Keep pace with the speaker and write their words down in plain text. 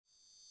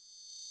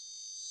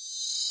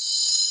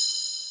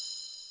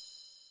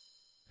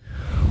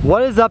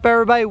What is up,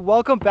 everybody?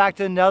 Welcome back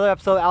to another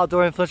episode of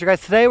Outdoor Influencer.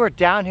 Guys, today we're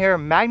down here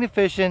magnet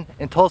fishing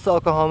in Tulsa,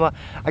 Oklahoma.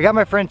 I got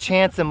my friend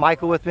Chance and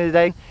Michael with me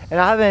today, and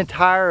I have an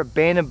entire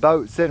abandoned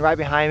boat sitting right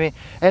behind me.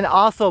 And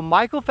also,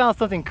 Michael found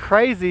something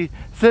crazy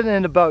sitting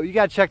in the boat. You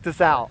gotta check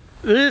this out.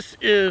 This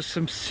is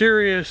some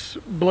serious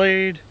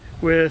blade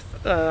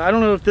with, I don't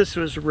know if this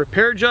was a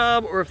repair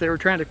job or if they were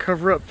trying to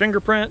cover up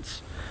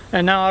fingerprints.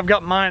 And now I've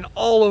got mine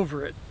all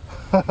over it.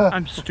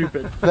 I'm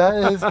stupid.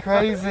 That is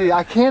crazy.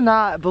 I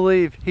cannot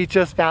believe he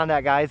just found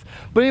that, guys.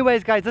 But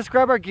anyways, guys, let's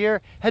grab our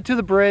gear, head to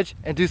the bridge,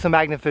 and do some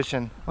magnet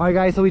fishing. All right,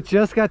 guys, so we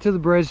just got to the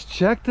bridge.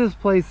 Check this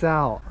place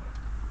out.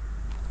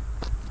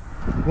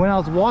 When I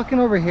was walking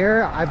over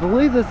here, I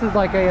believe this is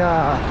like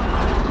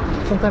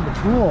a some type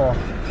of tool.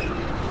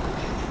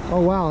 Oh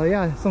wow,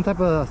 yeah, some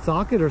type of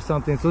socket or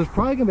something. So there's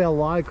probably gonna be a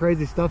lot of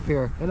crazy stuff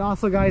here. And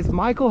also, guys,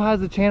 Michael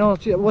has a channel.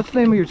 What's the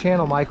name of your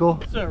channel, Michael?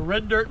 It's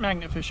Red Dirt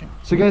Magnet Fishing.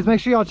 So guys, make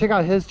sure y'all check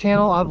out his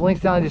channel. I'll have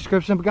links down in the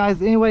description. But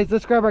guys, anyways,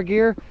 let's grab our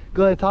gear,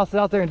 go ahead and toss it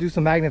out there and do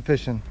some magnet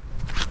fishing.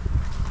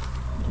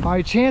 All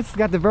right, Chance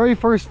got the very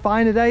first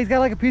find today. He's got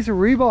like a piece of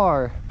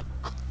rebar.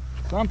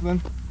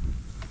 Something.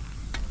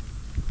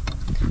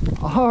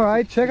 All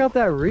right, check out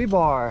that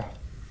rebar.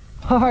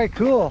 All right,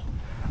 cool.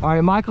 All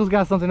right, Michael's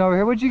got something over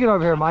here. What'd you get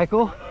over here,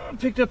 Michael? I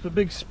picked up a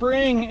big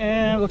spring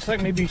and it looks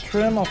like maybe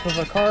trim off of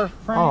a car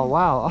frame. Oh,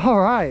 wow. All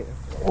right.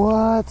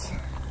 What?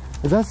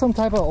 Is that some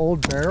type of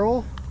old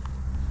barrel?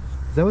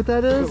 Is that what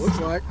that is? It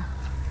looks like.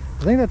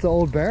 I think that's an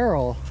old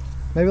barrel.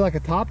 Maybe like a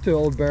top to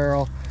old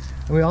barrel.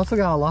 And we also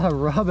got a lot of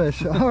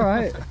rubbish. All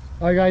right.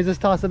 All right, guys, just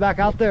toss it back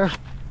out there.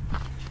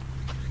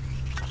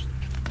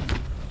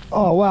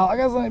 Oh, wow. I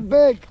got something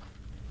big.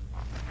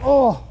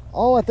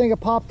 Oh, I think it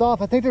popped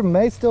off. I think there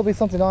may still be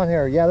something on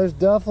here. Yeah, there's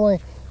definitely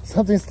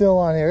something still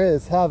on here. It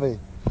is heavy.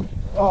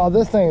 Oh,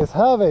 this thing is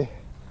heavy.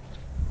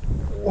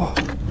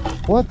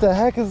 What the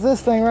heck is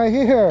this thing right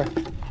here?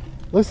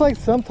 Looks like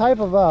some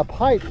type of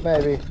pipe,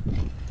 maybe.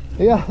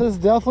 Yeah, this is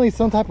definitely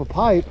some type of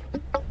pipe.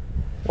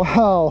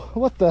 Wow,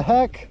 what the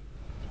heck?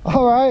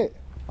 All right.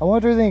 I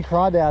wonder if there's any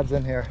crawdads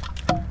in here.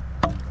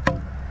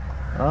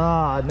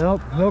 Ah,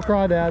 nope, no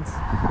crawdads.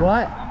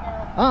 What?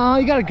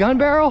 You got a gun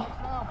barrel?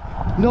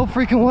 No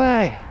freaking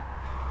way.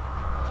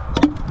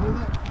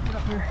 Get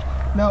up here.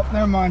 Nope,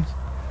 never mind.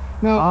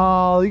 No.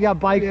 Oh, you got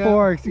bike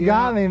forks. You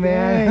got me,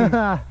 man.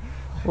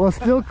 Well,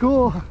 still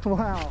cool.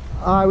 Wow.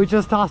 All right, we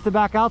just tossed it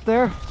back out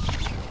there.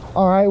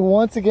 All right,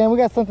 once again, we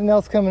got something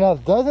else coming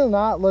up. Doesn't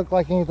not look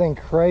like anything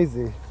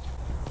crazy.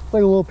 It's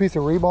like a little piece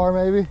of rebar,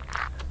 maybe.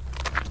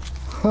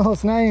 Oh,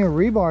 it's not even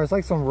rebar. It's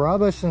like some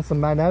rubbish and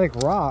some magnetic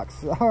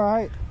rocks. All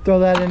right, throw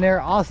that in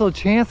there. Also,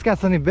 Chance got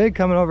something big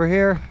coming over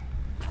here.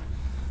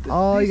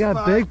 Oh, you got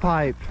a big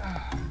pipe.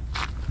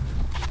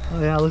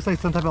 Oh yeah, it looks like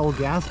some type of old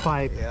gas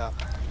pipe. Yeah.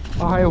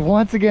 All right,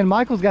 once again,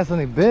 Michael's got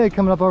something big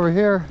coming up over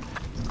here.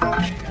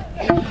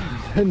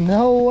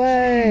 No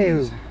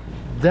way.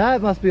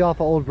 That must be off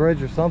an old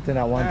bridge or something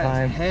at one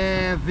time.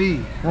 Heavy.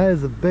 That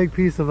is a big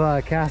piece of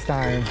cast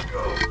iron.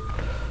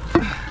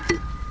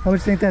 How much do you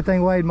think that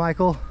thing weighed,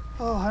 Michael?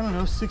 Oh, I don't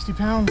know, 60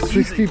 pounds.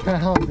 60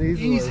 pounds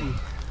easily. Easy.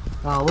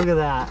 Oh, look at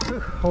that.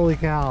 Holy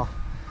cow.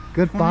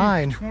 Good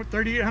find.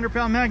 3,800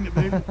 pound magnet,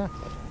 baby.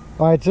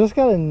 All right, just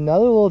got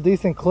another little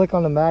decent click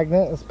on the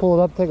magnet. Let's pull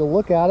it up, take a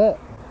look at it.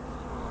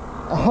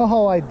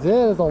 Oh, I did.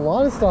 There's a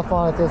lot of stuff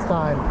on it this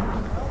time.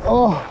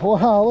 Oh,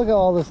 wow, look at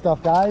all this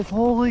stuff, guys.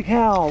 Holy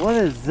cow, what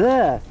is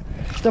this?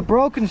 The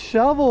broken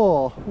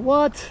shovel.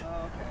 What?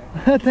 Oh,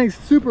 okay. That thing's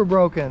super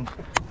broken.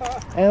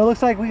 And it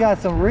looks like we got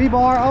some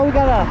rebar. Oh,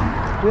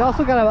 we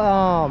also got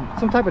a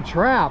some type of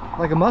trap,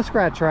 like a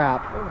muskrat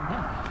trap.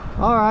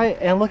 All right,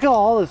 and look at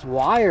all this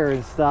wire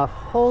and stuff.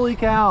 Holy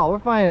cow, we're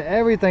finding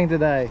everything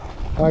today.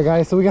 All right,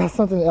 guys, so we got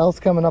something else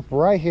coming up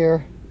right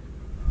here.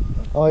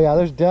 Oh yeah,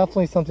 there's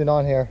definitely something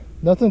on here.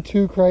 Nothing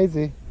too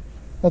crazy.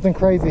 Nothing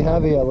crazy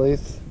heavy, at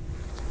least.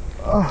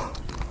 Oh,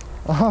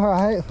 all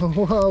right,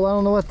 well, I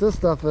don't know what this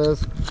stuff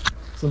is.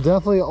 Some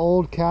definitely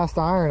old cast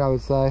iron, I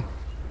would say.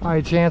 All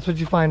right, Chance, what'd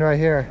you find right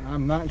here?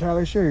 I'm not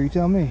entirely sure, you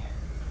tell me.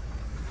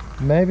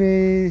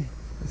 Maybe,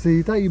 see,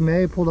 you thought you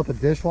may have pulled up a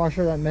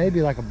dishwasher. That may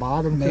be like a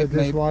bottom to a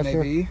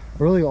dishwasher. Maybe.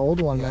 A really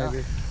old one,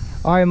 maybe.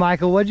 All right,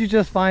 Michael, what'd you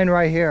just find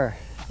right here?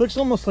 Looks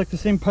almost like the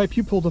same pipe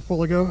you pulled a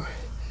while ago.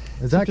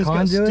 Is that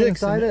conduit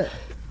inside in it?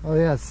 Oh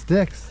yeah,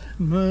 sticks.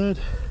 Mud.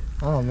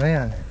 Oh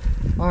man.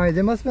 All right,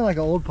 there must have been like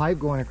an old pipe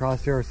going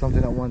across here or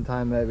something at one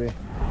time, maybe.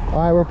 All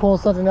right, we're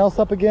pulling something else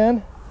up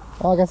again.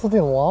 Oh, I got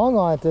something long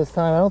on it this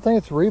time. I don't think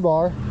it's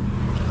rebar.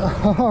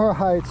 All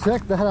right,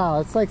 check that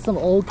out. It's like some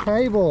old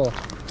cable.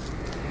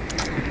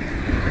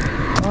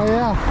 Oh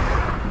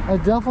yeah,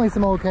 that's definitely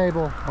some old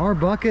cable. Our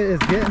bucket is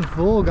getting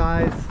full,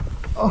 guys.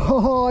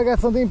 Oh, I got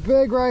something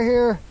big right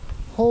here.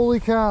 Holy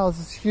cow, this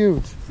is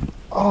huge.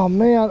 Oh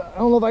man, I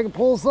don't know if I can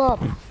pull this up.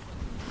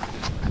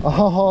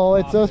 Oh,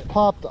 it just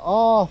popped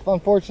off,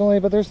 unfortunately,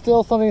 but there's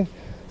still something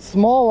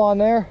small on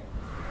there.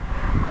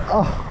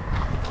 Oh,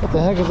 what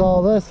the heck is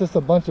all this? Just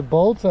a bunch of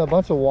bolts and a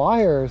bunch of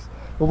wires.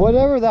 But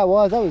whatever that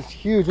was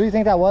huge. What do you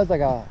think that was?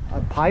 Like a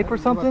pipe or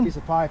something? A piece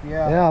of pipe,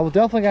 yeah. Yeah, we'll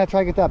definitely gotta try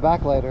to get that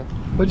back later.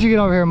 What'd you get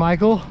over here,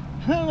 Michael?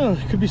 I don't know,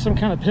 it could be some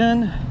kind of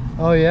pin.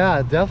 Oh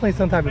yeah, definitely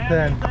some type of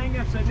pin. Anything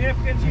of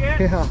significance yet?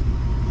 Yeah.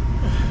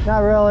 Not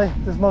really,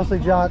 just mostly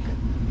junk.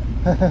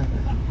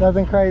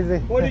 Nothing crazy.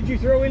 What did you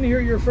throw in here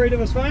you're afraid of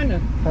us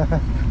finding?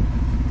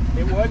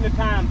 It wasn't a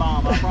time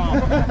bomb, I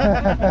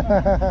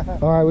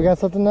promise. All right, we got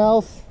something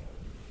else.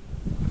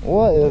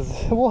 What?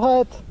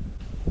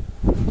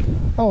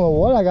 I don't know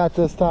what I got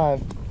this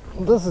time.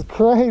 This is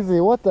crazy.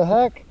 What the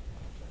heck?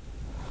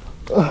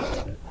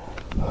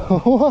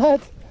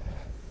 What?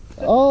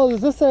 Oh,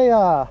 is this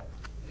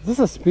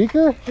a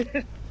speaker?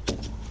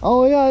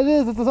 Oh yeah, it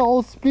is. It's an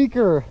old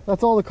speaker.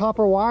 That's all the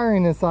copper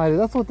wiring inside it.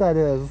 That's what that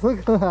is. Look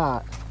at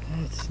that.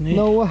 That's neat.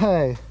 No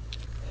way.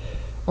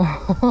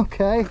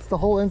 Okay, it's the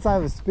whole inside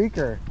of a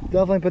speaker.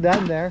 Definitely put that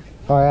in there.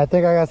 All right, I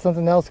think I got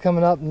something else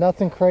coming up.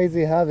 Nothing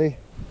crazy heavy.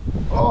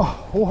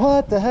 Oh,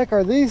 what the heck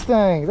are these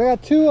things? I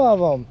got 2 of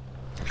them.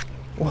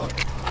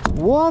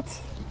 What?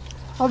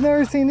 I've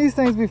never seen these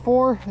things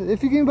before.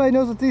 If anybody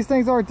knows what these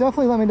things are,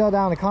 definitely let me know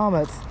down in the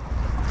comments.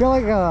 It's got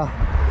like a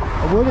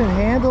wooden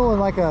handle and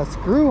like a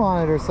screw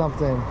on it or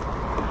something.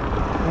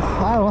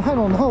 I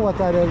don't know what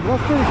that is.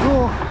 That's pretty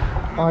cool.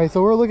 All right,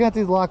 so we're looking at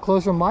these a lot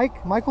closer.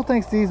 Michael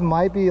thinks these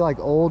might be like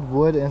old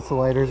wood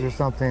insulators or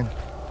something.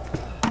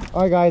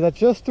 All right, guys, I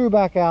just threw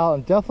back out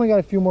and definitely got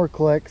a few more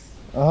clicks.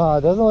 It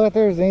doesn't look like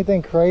there's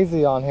anything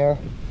crazy on here.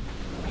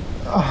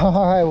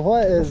 All right,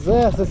 what is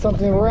this? It's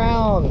something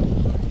round.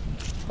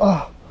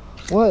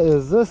 What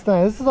is this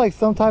thing? This is like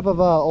some type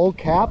of old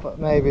cap,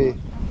 maybe.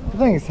 The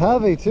thing's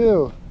heavy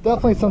too.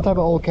 Definitely some type of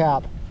old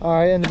cap. All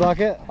right, in the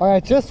bucket. All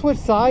right, just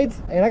switched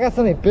sides, and I got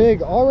something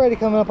big already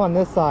coming up on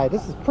this side.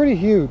 This is pretty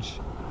huge.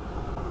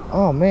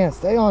 Oh man,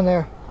 stay on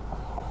there.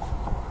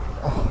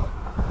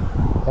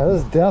 Yeah,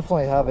 this is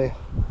definitely heavy.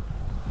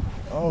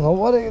 I don't know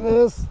what it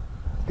is.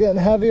 It's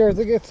getting heavier as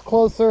it gets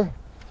closer.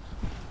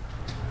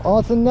 Oh,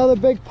 it's another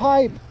big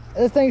pipe.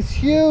 This thing's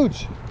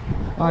huge.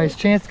 All right, it's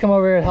Chance to come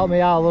over here and help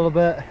me out a little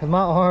bit, because my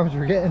arms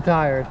were getting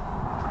tired.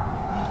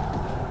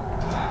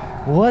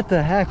 What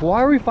the heck?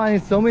 Why are we finding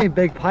so many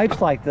big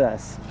pipes like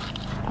this?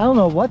 I don't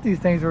know what these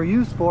things are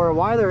used for or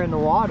why they're in the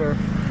water.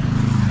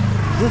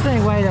 This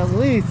thing weighed at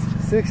least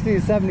 60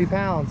 to 70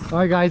 pounds. All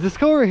right, guys, let's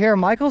go over here.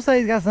 Michael said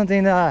he's got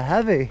something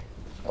heavy.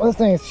 Oh, this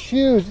thing's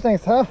huge. This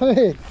thing's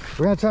heavy.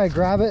 We're gonna try to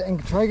grab it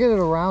and try to get it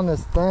around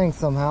this thing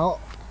somehow.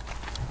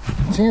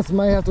 Chance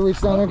might have to reach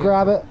down and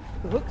grab it.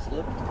 The hook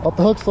slipped. Oh,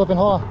 the hook's slipping.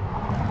 Hold on.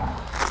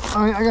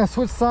 All right, I gotta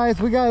switch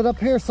sides. We got it up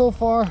here so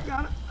far.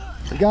 Got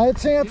it. Got it,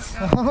 Chance.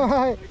 All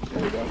right.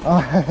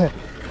 All right.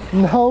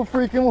 No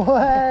freaking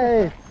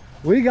way.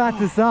 We got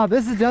this up.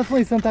 This is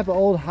definitely some type of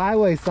old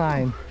highway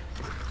sign.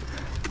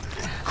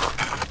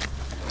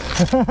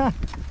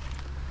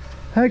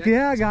 Heck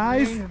yeah,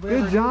 guys.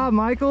 Good job,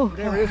 Michael.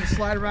 There it is, a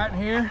slide right in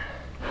here.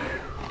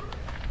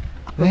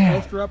 Put a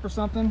Man. poster up or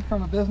something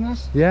from a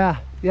business. Yeah,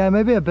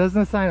 maybe a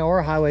business sign or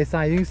a highway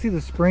sign. You can see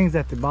the springs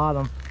at the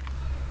bottom.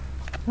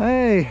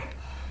 Hey,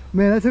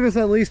 man, that took us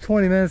at least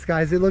 20 minutes,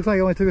 guys. It looks like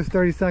it only took us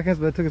 30 seconds,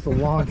 but it took us a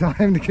long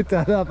time to get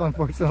that up,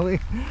 unfortunately.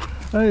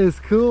 That is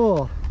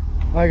cool.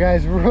 All right,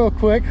 guys, real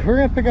quick, we're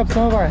gonna pick up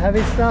some of our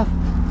heavy stuff,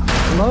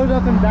 load it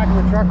up in the back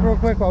of the truck real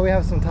quick while we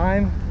have some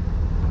time.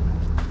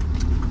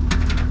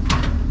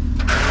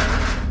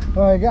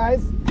 All right,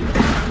 guys,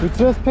 we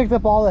just picked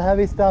up all the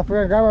heavy stuff. We're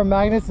gonna grab our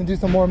magnets and do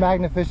some more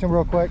magnet fishing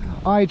real quick.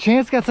 All right,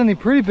 Chance got something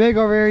pretty big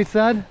over here, he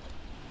said.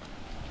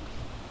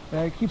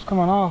 Yeah, it keeps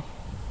coming off.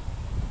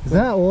 Is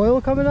that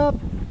oil coming up?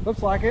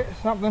 Looks like it,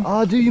 something.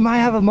 Oh, dude, you might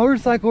have a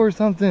motorcycle or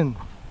something.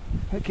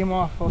 It came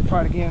off, let's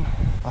try it again.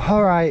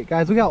 All right,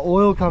 guys, we got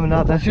oil coming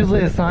up. That's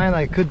usually a sign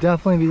like it could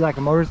definitely be like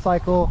a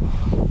motorcycle,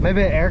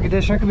 maybe an air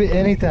conditioner, it could be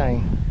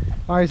anything.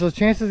 All right, so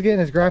Chance is getting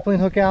his grappling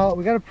hook out.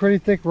 We got a pretty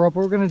thick rope.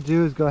 What we're gonna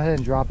do is go ahead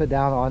and drop it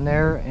down on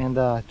there and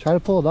try to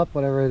pull it up,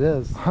 whatever it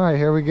is. All right,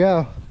 here we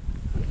go.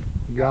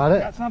 You got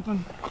it? Got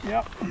something,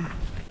 yep.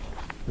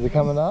 Is it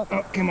coming up?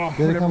 Oh, came off.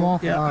 Did it come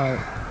off? Yeah. All right.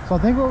 So I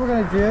think what we're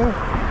gonna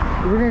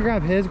do, we're gonna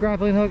grab his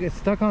grappling hook. It's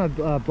stuck on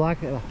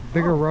a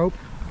bigger rope.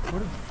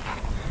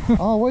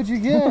 Oh, what'd you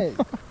get?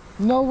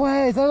 No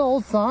way, is that an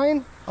old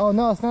sign? Oh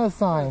no, it's not a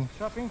sign.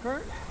 Shopping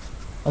cart?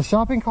 A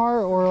shopping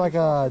cart or like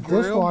a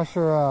Grill?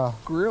 dishwasher?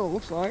 Grill,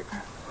 looks like.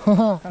 Kind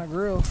of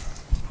grill.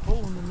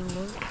 Hole in the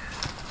middle of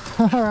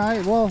it. All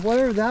right, well,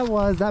 whatever that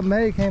was, that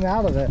may have came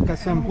out of it. Got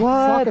some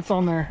What? sockets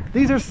on there.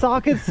 These are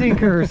socket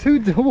sinkers. Who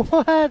do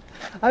what?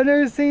 I've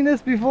never seen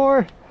this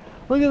before.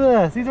 Look at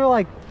this. These are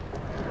like,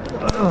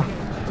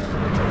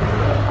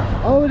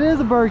 oh, it is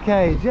a bird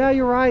cage. Yeah,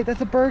 you're right.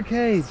 That's a bird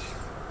cage.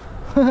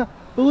 But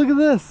look at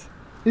this.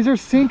 These are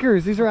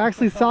sinkers. These are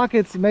actually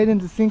sockets made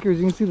into sinkers.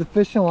 You can see the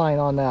fishing line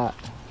on that.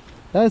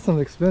 That is some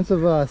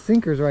expensive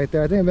sinkers right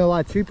there. I think it'd be a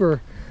lot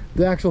cheaper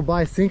to actually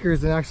buy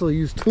sinkers than actually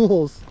use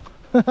tools.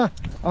 All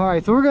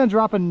right, so we're gonna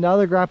drop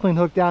another grappling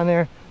hook down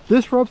there.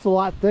 This rope's a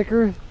lot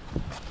thicker.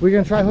 We're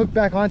gonna try to hook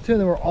back onto it,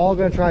 and then we're all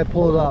gonna try to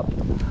pull it up.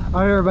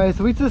 All right, everybody,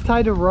 so we just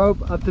tied a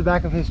rope up the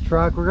back of his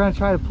truck. We're gonna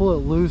try to pull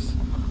it loose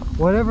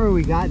whatever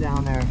we got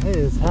down there, it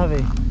is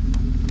heavy.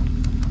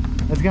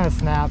 It's gonna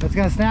snap. It's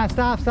gonna snap.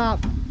 Stop, stop.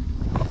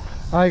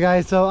 All right,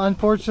 guys. So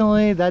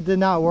unfortunately, that did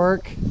not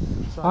work.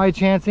 All right,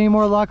 Chance. Any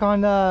more luck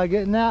on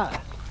getting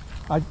that?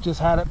 I just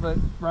had it, but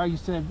right, you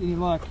said any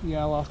luck?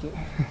 Yeah, I lost it.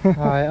 All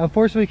right.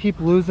 Unfortunately, we keep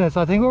losing it.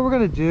 So I think what we're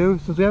gonna do,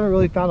 since we haven't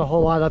really found a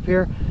whole lot up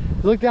here,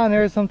 look down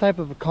there is some type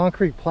of a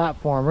concrete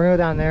platform. We're gonna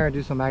go down there and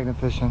do some magnet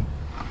fishing.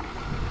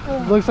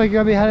 Looks like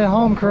you're gonna be headed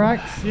home,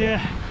 correct?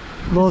 Yeah.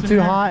 A little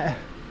too hot.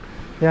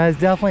 Yeah, it's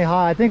definitely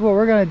hot. I think what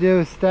we're gonna do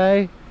is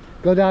stay,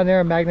 go down there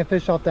and magnet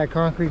fish off that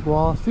concrete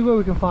wall, see what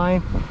we can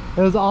find.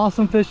 It was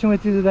awesome fishing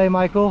with you today,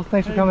 Michael.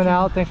 Thanks for coming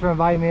out. Thanks for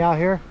inviting me out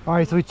here. All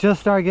right, so we just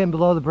started getting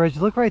below the bridge.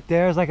 Look right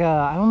there. It's like a,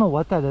 I don't know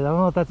what that is. I don't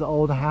know if that's an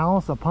old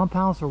house, a pump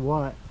house or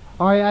what.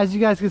 All right, as you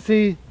guys can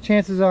see,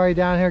 Chance is already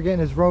down here getting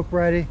his rope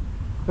ready.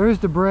 There's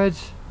the bridge.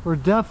 We're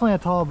definitely a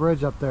tall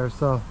bridge up there,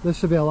 so this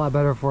should be a lot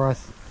better for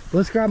us.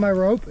 Let's grab my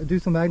rope and do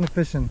some magnet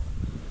fishing.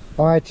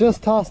 All right,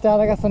 just tossed out.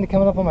 I got something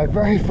coming up on my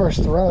very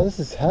first throw. This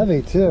is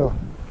heavy too.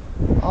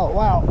 Oh,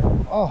 wow.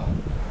 Oh,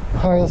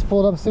 all right, let's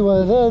pull it up and see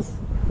what it is.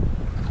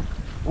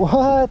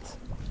 What?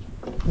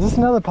 Is this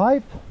another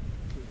pipe?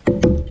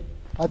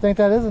 I think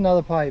that is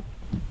another pipe.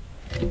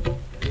 Yep.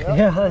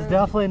 Yeah, that's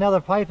definitely another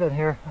pipe in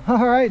here.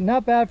 All right,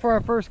 not bad for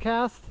our first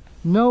cast.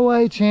 No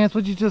way, Chance,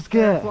 what'd you just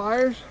get?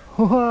 Pliers?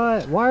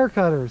 What? Wire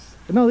cutters.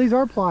 No, these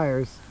are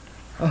pliers.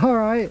 All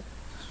right.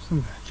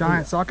 Some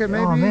giant socket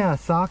maybe? Oh man, a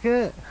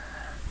socket?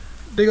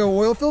 Big old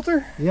oil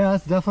filter? Yeah,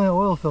 that's definitely an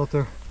oil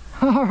filter.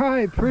 All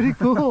right, pretty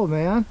cool,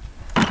 man.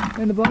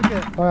 In the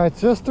bucket. All right,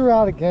 just threw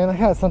out again. I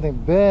got something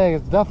big.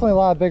 It's definitely a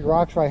lot of big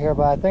rocks right here,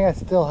 but I think I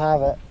still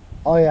have it.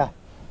 Oh yeah,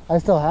 I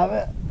still have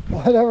it.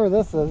 Whatever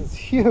this is, it's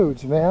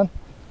huge, man.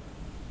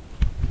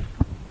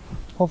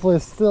 Hopefully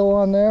it's still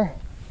on there.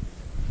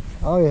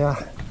 Oh yeah.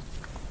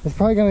 It's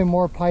probably gonna be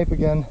more pipe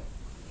again.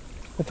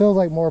 It feels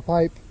like more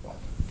pipe.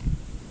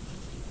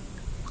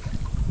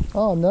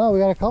 Oh no, we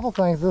got a couple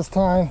things this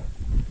time.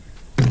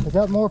 Is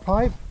that more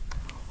pipe?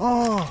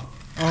 Oh,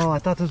 I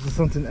thought this was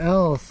something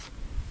else.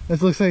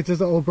 This looks like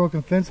just an old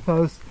broken fence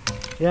post.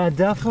 Yeah,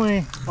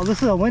 definitely. Oh,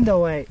 this is a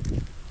window weight.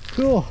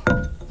 Cool.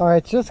 All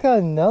right, just got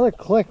another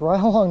click right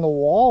along the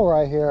wall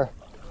right here.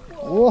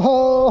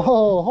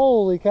 Whoa,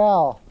 holy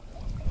cow.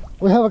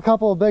 We have a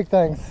couple of big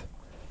things.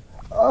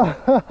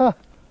 Wow.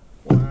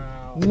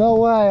 No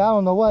way, I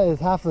don't know what is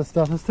half this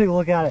stuff. Let's take a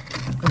look at it.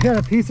 We got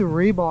a piece of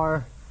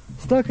rebar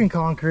stuck in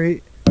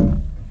concrete.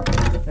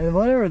 And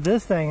whatever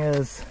this thing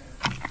is,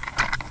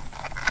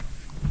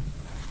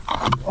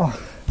 oh,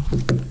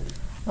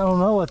 I don't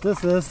know what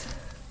this is.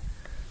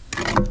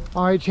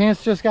 All right,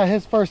 Chance just got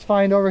his first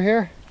find over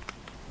here.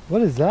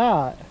 What is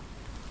that?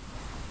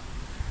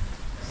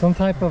 Some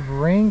type of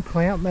ring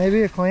clamp,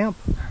 maybe a clamp?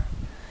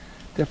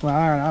 Definitely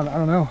iron, I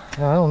don't know.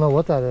 Yeah, I don't know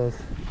what that is.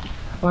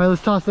 All right,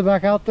 let's toss it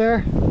back out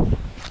there.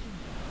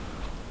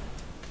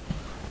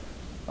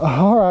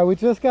 All right, we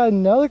just got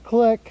another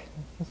click.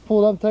 Let's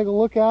pull it up and take a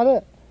look at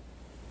it.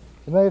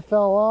 It may have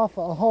fell off.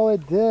 Oh,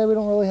 it did. We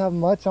don't really have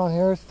much on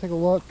here. Let's take a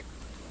look.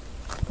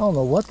 I don't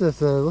know what this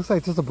is. It looks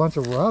like just a bunch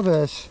of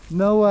rubbish.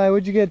 No way.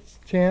 What'd you get,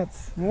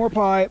 Chance? More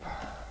pipe.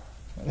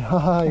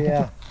 Oh,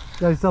 yeah.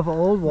 Got yourself an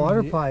old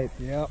water pipe.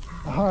 Yep.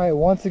 All right,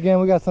 once again,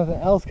 we got something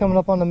else coming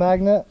up on the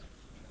magnet.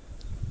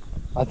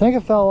 I think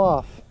it fell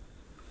off.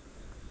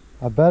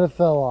 I bet it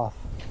fell off.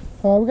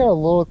 All right, we got a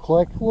little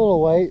click, a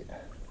little weight.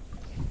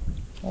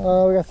 We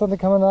got something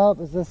coming up.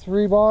 Is this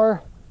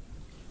rebar?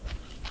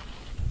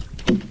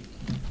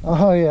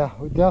 Oh yeah,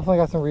 we definitely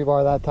got some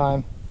rebar that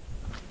time.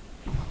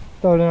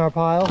 Throw it in our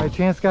pile. All right,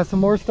 Chance got some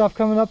more stuff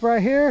coming up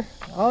right here.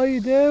 Oh,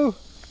 you do?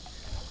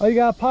 Oh, you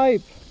got a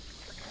pipe.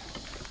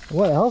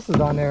 What else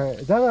is on there?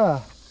 Is that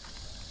a...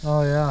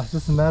 Oh yeah,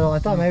 this is metal. I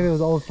thought maybe it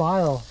was old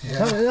file.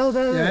 Yeah,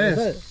 It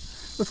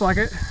is. Looks like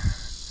it.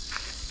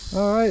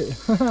 All right.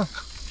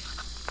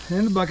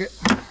 In the bucket.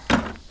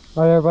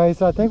 All right, everybody,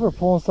 so I think we're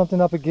pulling something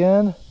up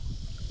again.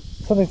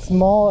 Something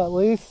small at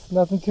least,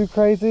 nothing too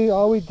crazy.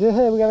 Oh, we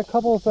did, we got a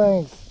couple of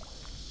things.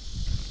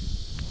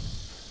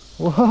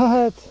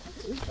 What?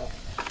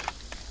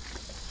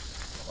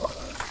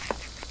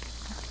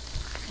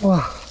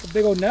 Oh. A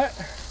big old nut.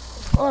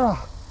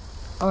 Oh.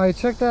 All right,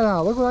 check that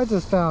out. Look what I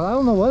just found. I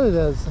don't know what it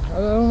is. I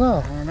don't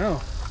know. I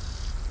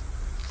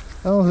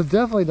don't know.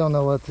 Definitely don't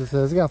know what this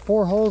is. It got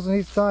 4 holes in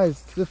each side.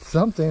 It's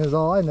something is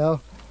all I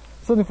know.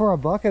 Something for a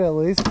bucket at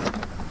least.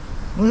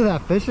 Look at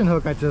that fishing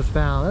hook I just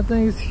found. That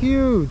thing is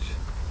huge.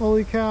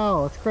 Holy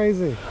cow, that's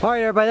crazy. All right,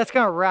 everybody, that's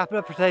gonna wrap it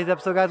up for today's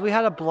episode, guys. We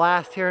had a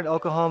blast here in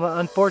Oklahoma.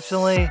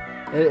 Unfortunately,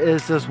 it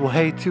is just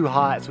way too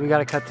hot, so we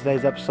gotta cut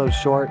today's episode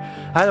short.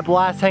 I had a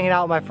blast hanging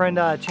out with my friend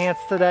Chance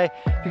today.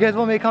 If you guys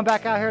want me to come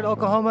back out here to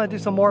Oklahoma and do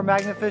some more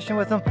magnet fishing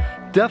with him,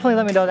 definitely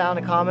let me know down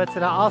in the comments.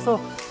 And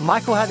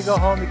Michael had to go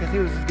home because he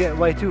was just getting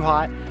way too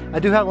hot. I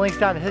do have links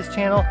down to his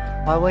channel.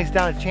 I'll have links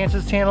down to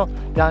Chance's channel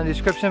down in the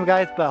description,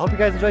 guys. But I hope you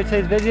guys enjoyed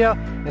today's video.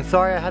 And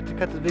sorry I had to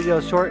cut the video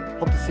short.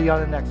 Hope to see you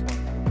on the next one.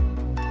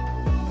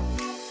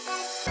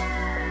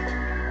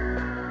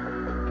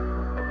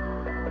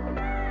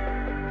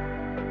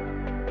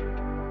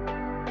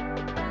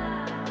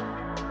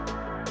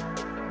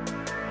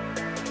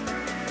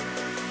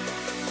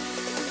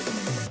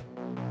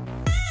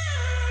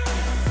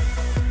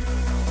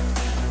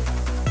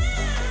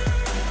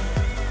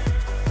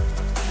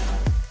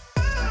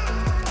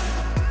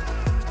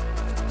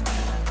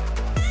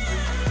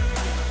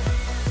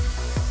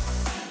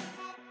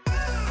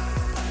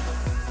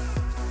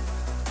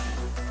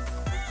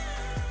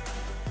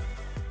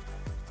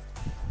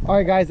 All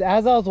right, guys,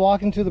 as I was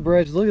walking to the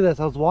bridge, look at this.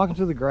 I was walking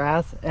through the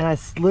grass and I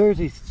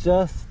literally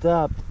just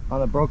stepped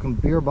on a broken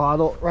beer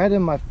bottle right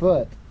in my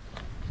foot.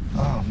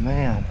 Oh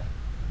man,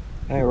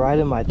 and right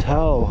in my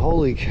toe.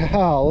 Holy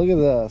cow, look at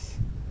this.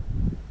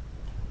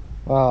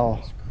 Wow.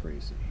 That's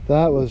crazy.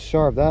 That was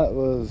sharp. That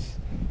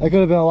could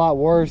have been a lot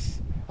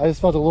worse. I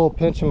just felt a little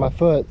pinch in my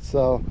foot,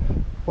 so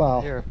wow.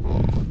 Here.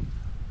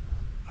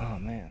 Oh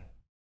man.